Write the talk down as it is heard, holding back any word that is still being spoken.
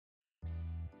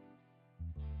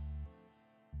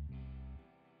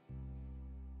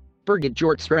Birgitte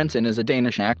Hjort Sørensen is a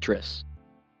Danish actress.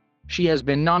 She has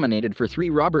been nominated for 3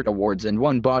 Robert Awards and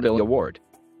 1 Bodil Award.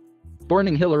 Born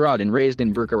in Hillerød and raised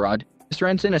in Birkerød,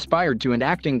 Sørensen aspired to an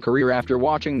acting career after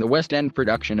watching the West End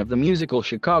production of the musical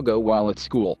Chicago while at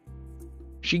school.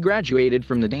 She graduated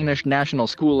from the Danish National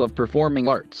School of Performing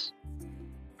Arts.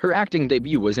 Her acting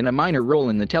debut was in a minor role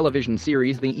in the television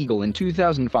series The Eagle in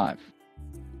 2005.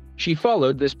 She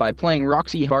followed this by playing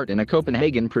Roxy Hart in a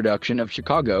Copenhagen production of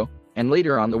Chicago, and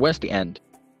later on the West End.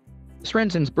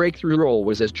 Sørensen's breakthrough role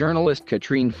was as journalist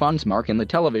Katrine Fonsmark in the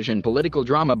television political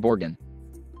drama Borgen.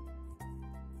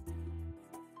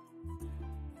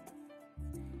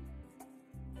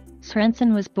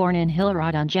 Sørensen was born in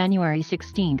Hillerød on January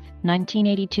 16,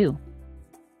 1982.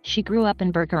 She grew up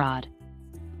in Birkerød.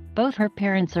 Both her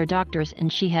parents are doctors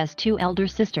and she has 2 elder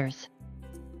sisters.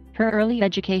 Her early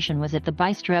education was at the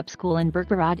Bijstrup School in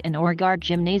Birkerød and Orgard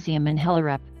Gymnasium in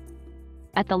Hellerup.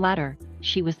 At the latter,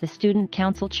 she was the student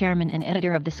council chairman and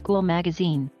editor of the school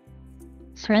magazine.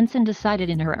 Sørensen decided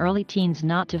in her early teens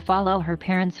not to follow her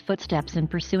parents' footsteps in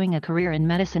pursuing a career in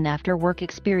medicine after work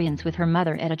experience with her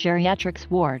mother at a geriatrics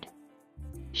ward.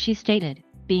 She stated,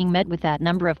 "Being met with that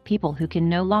number of people who can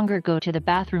no longer go to the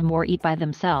bathroom or eat by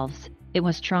themselves, it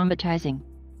was traumatizing.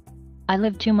 I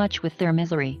lived too much with their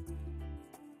misery."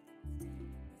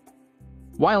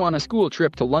 While on a school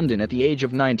trip to London at the age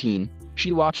of 19,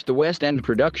 she watched the West End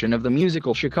production of the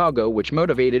musical Chicago, which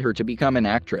motivated her to become an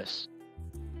actress.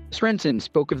 Sørensen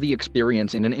spoke of the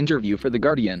experience in an interview for The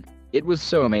Guardian. "It was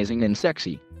so amazing and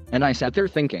sexy, and I sat there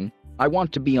thinking, I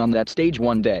want to be on that stage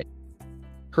one day."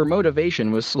 Her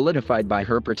motivation was solidified by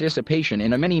her participation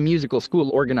in a mini-musical school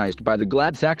organized by the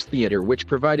Gladsaxe Theatre, which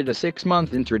provided a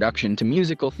 6-month introduction to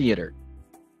musical theatre.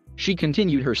 She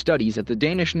continued her studies at the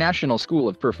Danish National School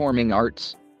of Performing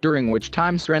Arts, during which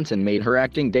time Sørensen made her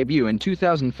acting debut in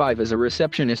 2005 as a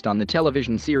receptionist on the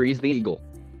television series The Eagle.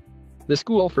 The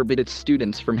school forbid its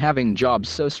students from having jobs,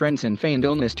 so Sørensen feigned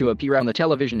illness to appear on the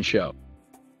television show.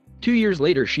 2 years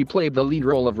later, she played the lead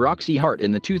role of Roxy Hart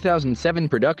in the 2007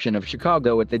 production of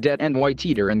Chicago at the Det Ny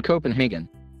Teater in Copenhagen.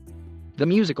 The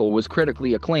musical was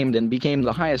critically acclaimed and became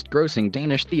the highest-grossing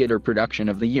Danish theater production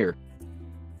of the year.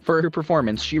 For her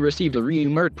performance, she received a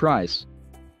Reummert Prize.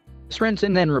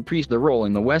 Sørensen then reprised the role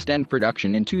in the West End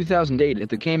production in 2008 at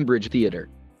the Cambridge Theatre.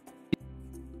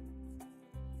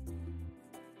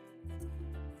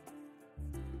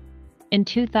 In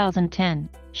 2010,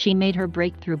 she made her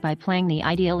breakthrough by playing the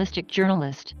idealistic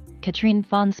journalist, Katrine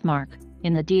Fonsmark,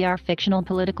 in the DR fictional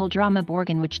political drama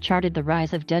Borgen, which charted the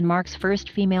rise of Denmark's first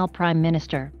female prime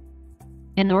minister.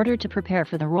 In order to prepare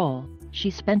for the role, she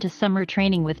spent a summer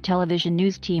training with television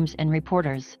news teams and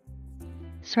reporters.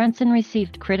 Sørensen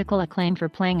received critical acclaim for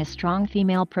playing a strong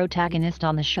female protagonist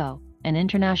on the show, and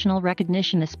international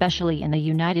recognition especially in the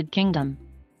United Kingdom.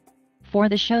 For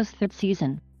the show's 3rd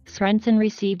season, Sørensen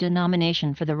received a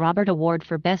nomination for the Robert Award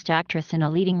for Best Actress in a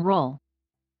Leading Role.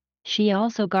 She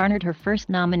also garnered her first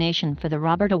nomination for the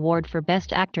Robert Award for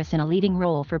Best Actress in a Leading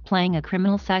Role for playing a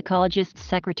criminal psychologist's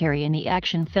secretary in the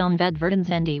action film Ved Verdens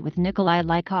Ende with Nikolaj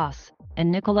Likos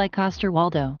and Nikolaj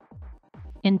Coster-Waldau.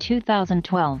 In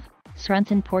 2012,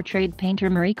 Sørensen portrayed painter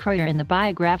Marie Kreuer in the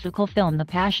biographical film The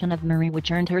Passion of Marie,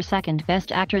 which earned her 2nd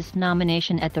Best Actress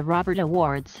nomination at the Robert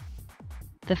Awards.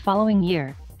 The following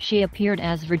year, she appeared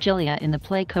as Virgilia in the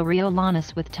play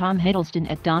Coriolanus with Tom Hiddleston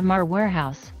at Donmar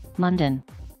Warehouse, London.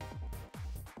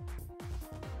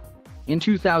 In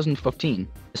 2015,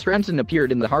 Sørensen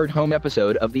appeared in the Hard Home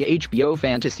episode of the HBO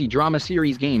fantasy drama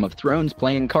series Game of Thrones,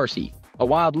 playing Cersei, a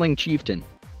wildling chieftain.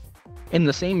 In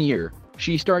the same year,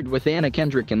 she starred with Anna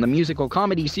Kendrick in the musical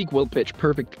comedy sequel Pitch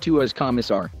Perfect 2 as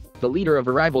Kommissar, the leader of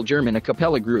a rival German a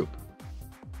cappella group.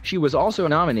 She was also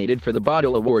nominated for the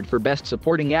Bodil Award for Best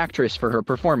Supporting Actress for her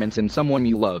performance in Someone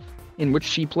You Love, in which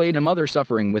she played a mother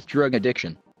suffering with drug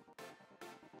addiction.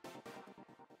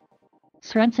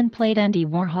 Sørensen played Andy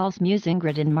Warhol's muse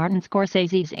Ingrid in Martin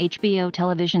Scorsese's HBO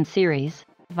television series,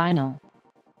 Vinyl.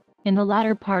 In the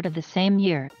latter part of the same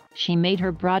year, she made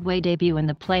her Broadway debut in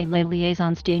the play Les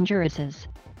Liaisons Dangereuses.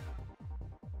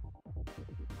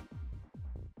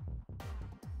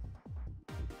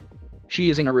 She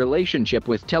is in a relationship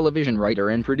with television writer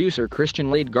and producer Christian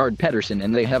Ladegaard Pedersen,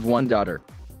 and they have 1 daughter.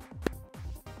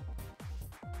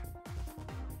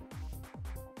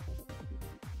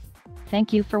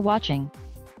 Thank you for watching.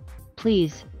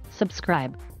 Please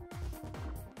subscribe.